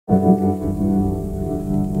Okay,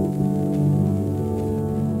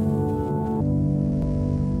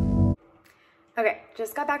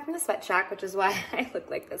 just got back from the sweat shack, which is why I look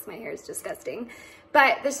like this. My hair is disgusting.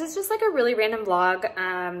 But this is just like a really random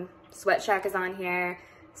vlog. Sweat shack is on here.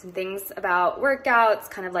 Some things about workouts,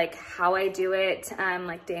 kind of like how I do it,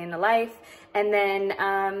 like day in the life. And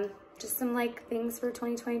then just some like things for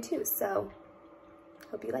 2022. So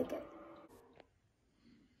hope you like it.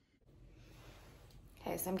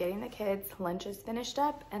 Okay, so I'm getting the kids. Lunch is finished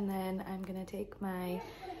up, and then I'm gonna take my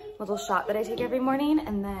little shot that I take every morning,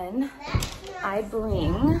 and then I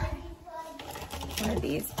bring one of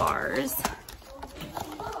these bars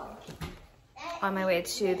on my way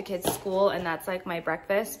to the kids' school, and that's like my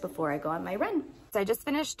breakfast before I go on my run. So I just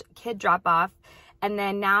finished kid drop off, and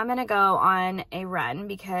then now I'm gonna go on a run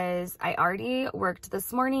because I already worked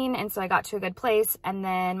this morning, and so I got to a good place, and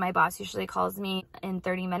then my boss usually calls me in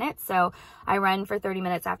 30 minutes. So I run for 30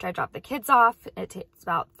 minutes after I drop the kids off. It takes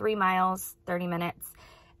about 3 miles, 30 minutes.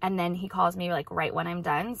 And then he calls me like right when I'm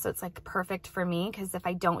done. So it's like perfect for me, because if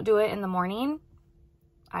I don't do it in the morning,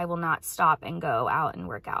 I will not stop and go out and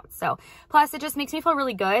work out. So plus it just makes me feel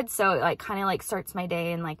really good. So it like kind of like starts my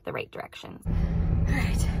day in like the right direction. All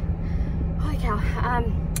right, holy cow. I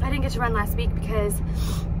didn't get to run last week because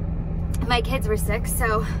my kids were sick.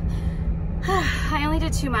 So I only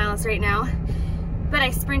did 2 miles right now, but I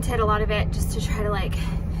sprinted a lot of it just to try to like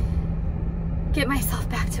get myself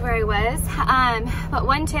back to where I was. But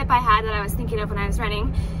one tip I had that I was thinking of when I was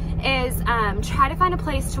running is try to find a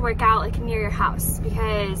place to work out like near your house,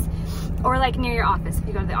 because, or like near your office if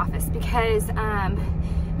you go to the office, because it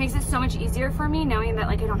makes it so much easier for me knowing that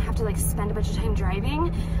like I don't have to like spend a bunch of time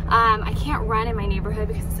driving. I can't run in my neighborhood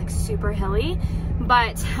because it's like super hilly,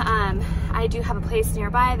 but I do have a place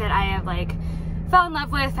nearby that I have like fell in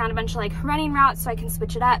love with, found a bunch of like running routes so I can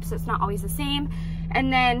switch it up so it's not always the same.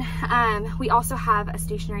 And then we also have a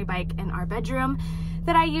stationary bike in our bedroom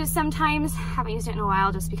that I use sometimes. Haven't used it in a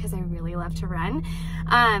while just because I really love to run.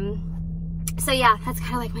 So yeah, that's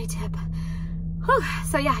kind of like my tip. Whew.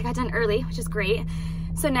 So yeah, I got done early, which is great.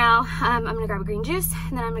 So now I'm gonna grab a green juice,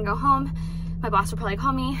 and then I'm gonna go home. My boss will probably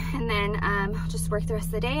call me, and then I'll just work the rest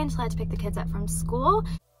of the day until I have to pick the kids up from school.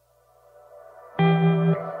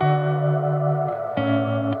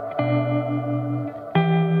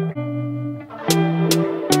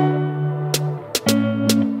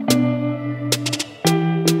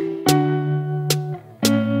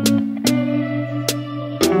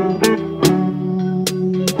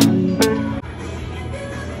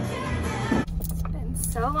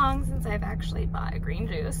 So long since I've actually bought a green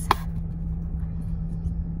juice.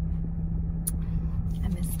 I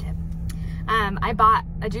missed it. I bought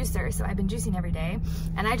a juicer, so I've been juicing every day,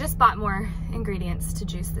 and I just bought more ingredients to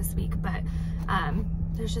juice this week, but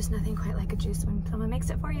there's just nothing quite like a juice when someone makes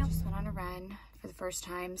it for you. Just went on a run for the first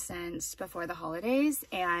time since before the holidays,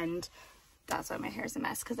 and that's why my hair's a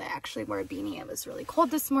mess, because I actually wore a beanie. It was really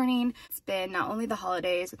cold this morning. It's been not only the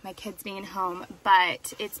holidays with my kids being home,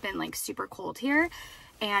 but it's been like super cold here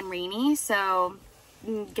and rainy, so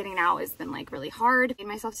getting out has been like really hard. I made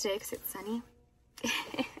myself today because it's sunny.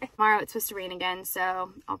 Tomorrow it's supposed to rain again,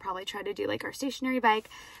 so I'll probably try to do like our stationary bike.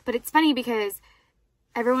 But it's funny because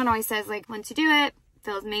everyone always says like once you do it, it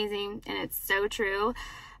feels amazing, and it's so true.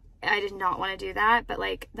 I did not want to do that, but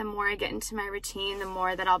like the more I get into my routine, the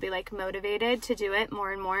more that I'll be like motivated to do it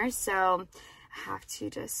more and more. So I have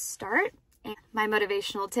to just start. And my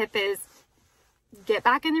motivational tip is get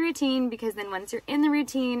back in the routine, because then once you're in the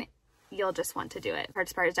routine, you'll just want to do it. The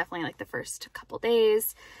hardest part is definitely like the first couple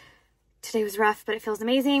days. Today was rough, but it feels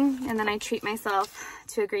amazing. And then I treat myself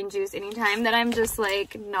to a green juice anytime that I'm just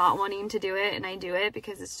like not wanting to do it, and I do it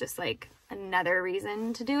because it's just like another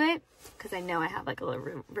reason to do it, because I know I have like a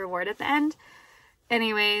little reward at the end.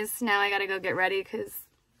 Anyways, now I gotta go get ready because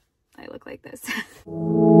I look like this.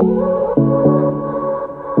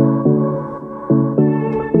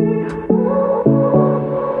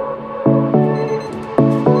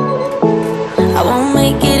 I won't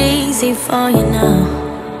make it easy for you now.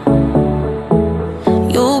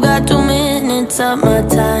 You got 2 minutes of my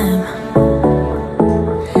time.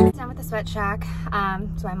 Done with the sweat shack,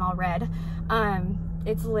 so I'm all red.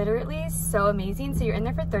 It's literally so amazing. So you're in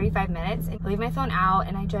there for 35 minutes, and I leave my phone out,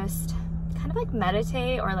 and I just kind of like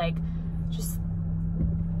meditate or like just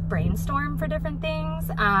brainstorm for different things.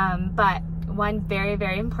 But one very,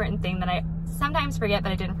 very important thing that I sometimes forget,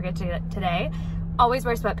 but I didn't forget to do today, always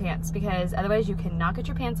wear sweatpants, because otherwise you cannot get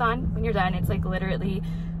your pants on when you're done. It's like literally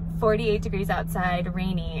 48 degrees outside,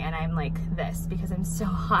 rainy, and I'm like this because I'm so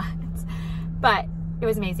hot. But it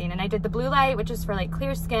was amazing. And I did the blue light, which is for like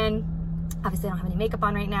clear skin. Obviously I don't have any makeup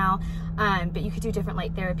on right now, but you could do different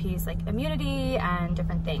light therapies like immunity and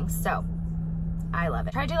different things. So I love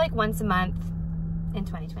it. Try to do like once a month in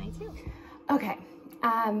 2022. Okay,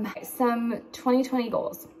 some 2020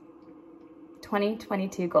 goals,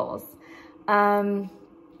 2022 goals.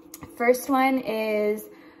 First one is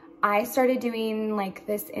I started doing like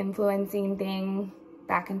this influencing thing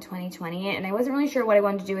back in 2020, and I wasn't really sure what I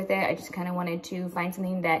wanted to do with it. I just kind of wanted to find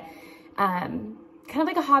something that, kind of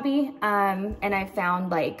like a hobby. And I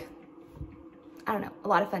found like, I don't know, a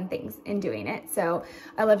lot of fun things in doing it. So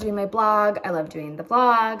I love doing my blog. I love doing the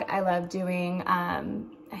vlog. I love doing,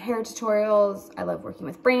 hair tutorials. I love working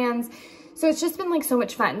with brands. So it's just been like so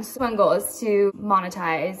much fun. So one goal is to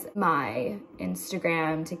monetize my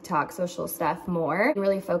Instagram, TikTok, social stuff more.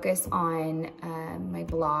 Really focus on my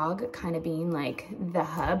blog kind of being like the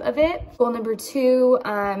hub of it. Goal number 2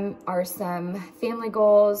 are some family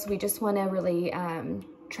goals. We just want to really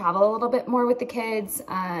travel a little bit more with the kids,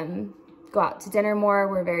 go out to dinner more.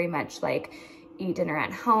 We're very much like eat dinner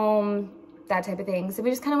at home, that type of thing. So we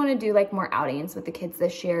just kind of want to do like more outings with the kids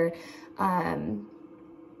this year.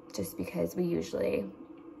 Just because we usually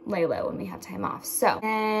lay low when we have time off. So,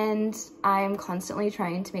 and I'm constantly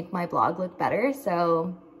trying to make my blog look better.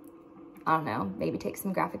 So I don't know, maybe take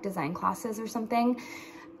some graphic design classes or something.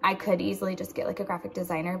 I could easily just get like a graphic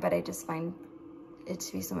designer, but I just find it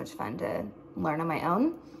to be so much fun to learn on my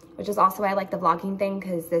own, which is also why I like the vlogging thing,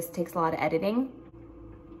 because this takes a lot of editing.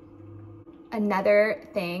 Another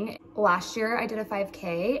thing, last year I did a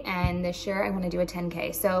 5K and this year I want to do a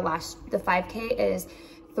 10K. So the 5K is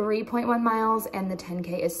 3.1 miles and the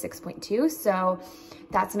 10K is 6.2. So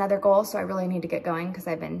that's another goal. So I really need to get going because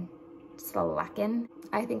I've been slacking.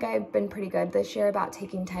 I think I've been pretty good this year about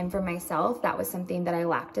taking time for myself. That was something that I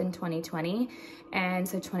lacked in 2020. And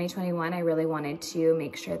so 2021, I really wanted to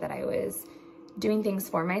make sure that I was doing things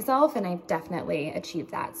for myself, and I've definitely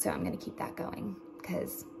achieved that. So I'm going to keep that going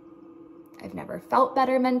because I've never felt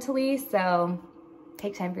better mentally. So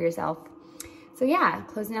take time for yourself. So yeah,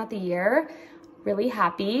 closing out the year, really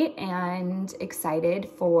happy and excited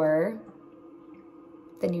for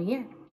the new year.